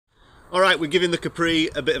Alright, we're giving the Capri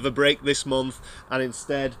a bit of a break this month and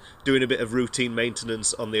instead doing a bit of routine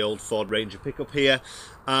maintenance on the old Ford Ranger pickup here.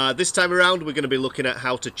 This time around we're going to be looking at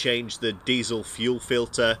how to change the diesel fuel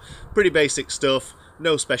filter. Pretty basic stuff,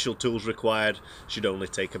 no special tools required, should only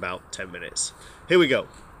take about 10 minutes. Here we go.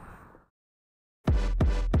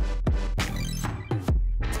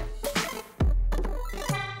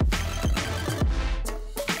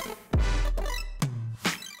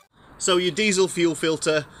 So your diesel fuel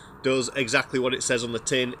filter does exactly what it says on the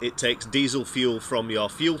tin. It takes diesel fuel from your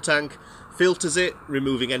fuel tank, filters it,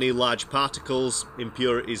 removing any large particles,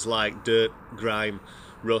 impurities like dirt, grime,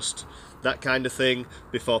 rust, that kind of thing,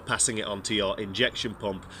 before passing it on to your injection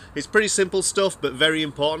pump. It's pretty simple stuff, but very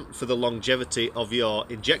important for the longevity of your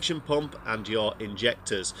injection pump and your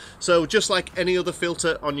injectors. So just like any other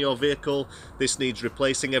filter on your vehicle, this needs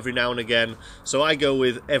replacing every now and again. So I go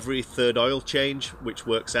with every third oil change, which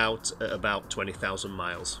works out at about 20,000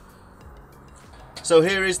 miles. So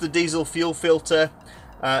here is the diesel fuel filter.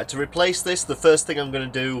 To replace this, the first thing I'm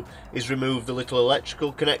going to do is remove the little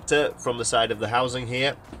electrical connector from the side of the housing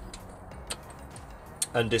here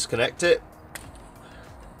and disconnect it.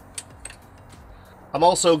 I'm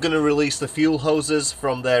also going to release the fuel hoses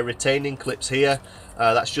from their retaining clips here.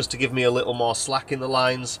 That's just to give me a little more slack in the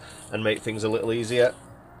lines and make things a little easier.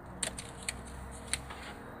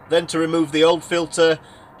 Then to remove the old filter,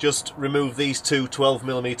 just remove these two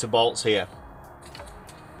 12mm bolts here.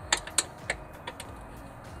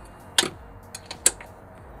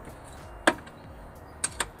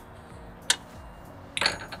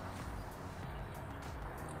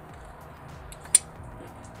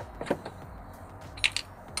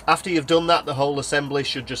 After you've done that, the whole assembly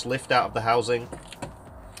should just lift out of the housing,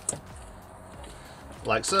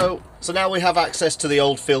 like so. So now we have access to the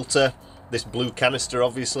old filter, this blue canister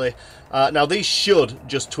obviously. Now these should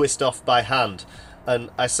just twist off by hand, and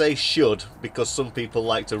I say should because some people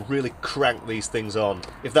like to really crank these things on.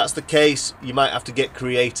 If that's the case, you might have to get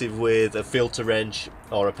creative with a filter wrench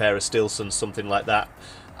or a pair of Stilsons, something like that.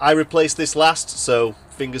 I replaced this last, so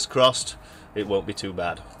fingers crossed it won't be too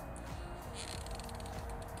bad.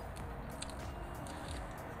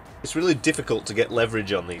 It's really difficult to get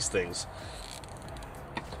leverage on these things.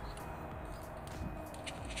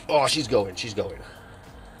 Oh, she's going, she's going.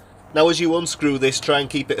 Now as you unscrew this, try and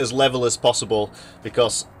keep it as level as possible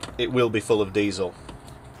because it will be full of diesel.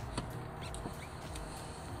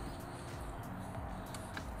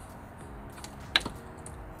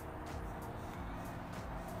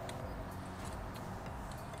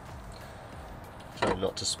 Try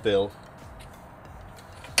not to spill.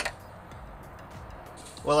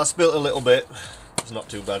 Well, I spilt a little bit. It's not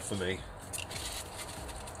too bad for me.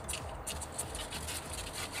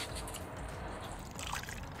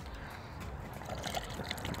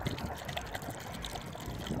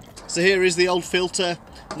 So here is the old filter.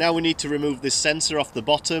 Now we need to remove this sensor off the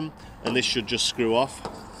bottom, and this should just screw off.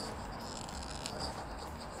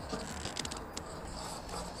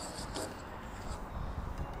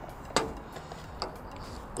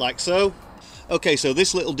 Like so. Okay, so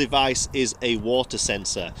this little device is a water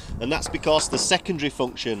sensor, and that's because the secondary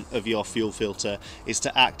function of your fuel filter is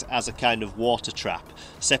to act as a kind of water trap,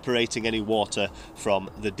 separating any water from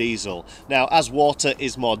the diesel. Now, as water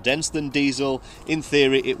is more dense than diesel, in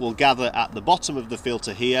theory it will gather at the bottom of the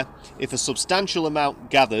filter here. If a substantial amount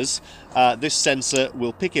gathers, this sensor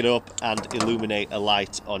will pick it up and illuminate a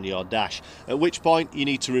light on your dash, at which point you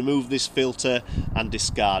need to remove this filter and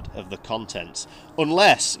discard of the contents.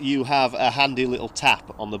 Unless you have a handy little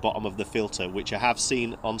tap on the bottom of the filter, which I have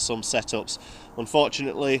seen on some setups.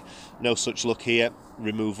 Unfortunately, no such luck here.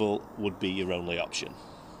 Removal would be your only option.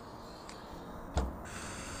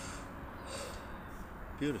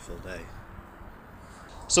 Beautiful day.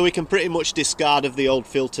 So we can pretty much discard of the old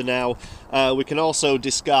filter now. We can also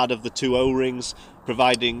discard of the two O-rings,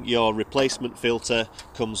 providing your replacement filter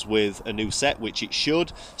comes with a new set, which it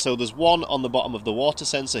should. So there's one on the bottom of the water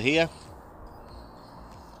sensor here.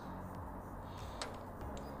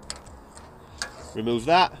 Remove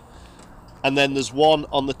that, and then there's one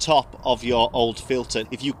on the top of your old filter.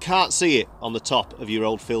 If you can't see it on the top of your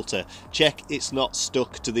old filter, check it's not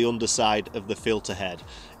stuck to the underside of the filter head.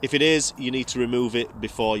 If it is, you need to remove it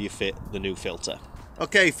before you fit the new filter.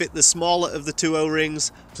 Okay, fit the smaller of the two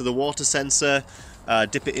O-rings to the water sensor.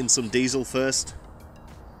 Dip it in some diesel first.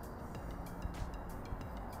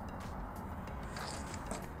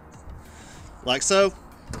 Like so.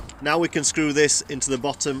 Now we can screw this into the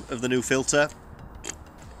bottom of the new filter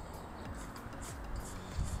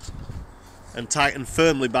and tighten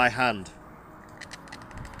firmly by hand.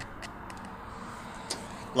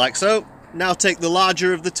 Like so. Now take the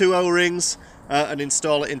larger of the two O-rings, and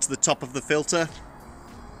install it into the top of the filter.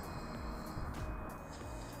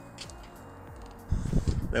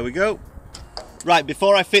 There we go. Right,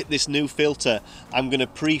 before I fit this new filter, I'm going to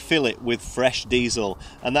pre-fill it with fresh diesel,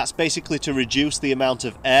 and that's basically to reduce the amount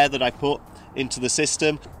of air that I put into the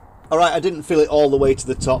system. Alright, I didn't fill it all the way to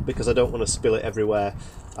the top because I don't want to spill it everywhere.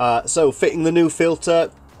 So fitting the new filter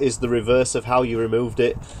is the reverse of how you removed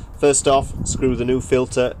it. First off, screw the new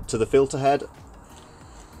filter to the filter head.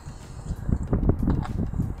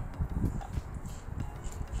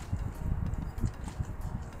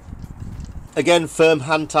 Again, firm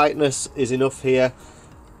hand tightness is enough here.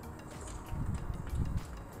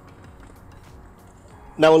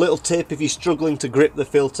 Now a little tip, if you're struggling to grip the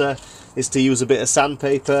filter, is to use a bit of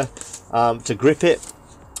sandpaper to grip it,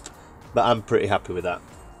 but I'm pretty happy with that.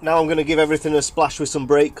 Now I'm going to give everything a splash with some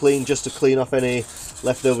brake clean just to clean off any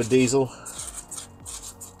leftover diesel.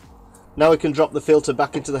 Now we can drop the filter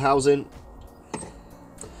back into the housing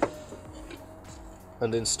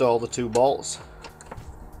and install the two bolts.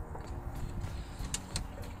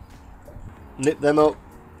 Nip them up.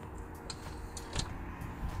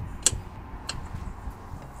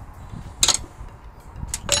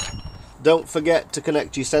 Don't forget to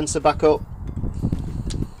connect your sensor back up.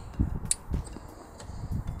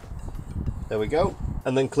 There we go.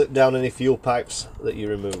 And then clip down any fuel pipes that you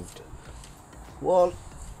removed. 1,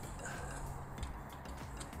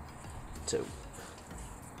 2.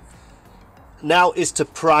 Now is to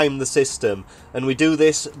prime the system, and we do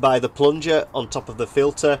this by the plunger on top of the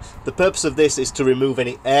filter. The purpose of this is to remove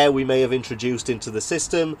any air we may have introduced into the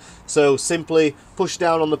system. So simply push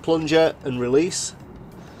down on the plunger and release.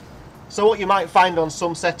 So what you might find on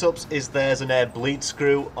some setups is there's an air bleed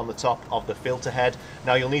screw on the top of the filter head.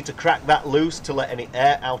 Now you'll need to crack that loose to let any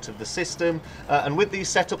air out of the system. And with these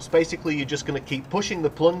setups, basically you're just going to keep pushing the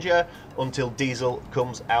plunger until diesel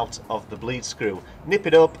comes out of the bleed screw. Nip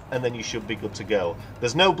it up and then you should be good to go.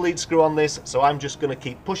 There's no bleed screw on this, so I'm just going to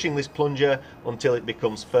keep pushing this plunger until it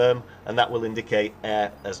becomes firm, and that will indicate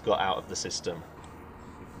air has got out of the system.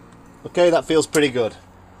 Okay, that feels pretty good.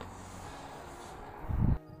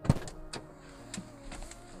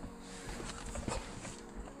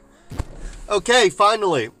 Okay,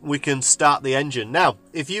 finally we can start the engine. Now,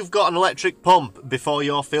 if you've got an electric pump before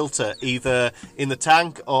your filter, either in the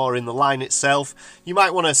tank or in the line itself, you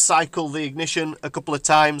might want to cycle the ignition a couple of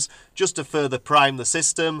times just to further prime the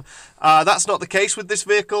system. That's not the case with this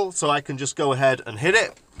vehicle, so I can just go ahead and hit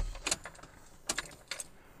it.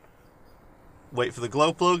 Wait for the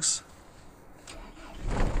glow plugs.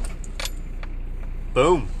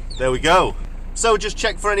 Boom, there we go. So just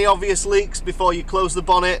check for any obvious leaks before you close the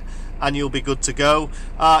bonnet, and you'll be good to go.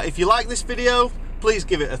 If you like this video, please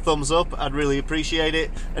give it a thumbs up. I'd really appreciate it.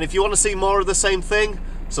 And if you want to see more of the same thing,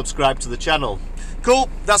 subscribe to the channel. Cool,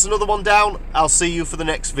 that's another one down. I'll see you for the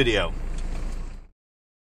next video.